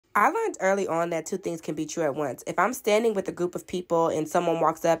I learned early on that two things can be true at once. If I'm standing with a group of people and someone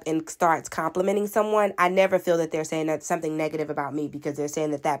walks up and starts complimenting someone, I never feel that they're saying that something negative about me because they're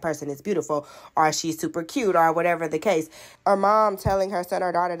saying that that person is beautiful or she's super cute or whatever the case. A mom telling her son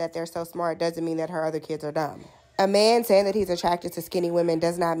or daughter that they're so smart doesn't mean that her other kids are dumb. A man saying that he's attracted to skinny women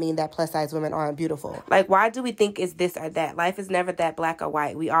does not mean that plus-size women aren't beautiful. Like, why do we think it's this or that? Life is never that black or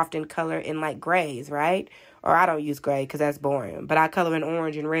white. We often color in, like, grays, right? Or I don't use gray because that's boring. But I color in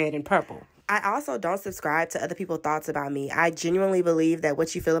orange and red and purple. I also don't subscribe to other people's thoughts about me. I genuinely believe that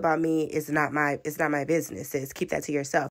what you feel about me is not my business, sis. Keep that to yourself.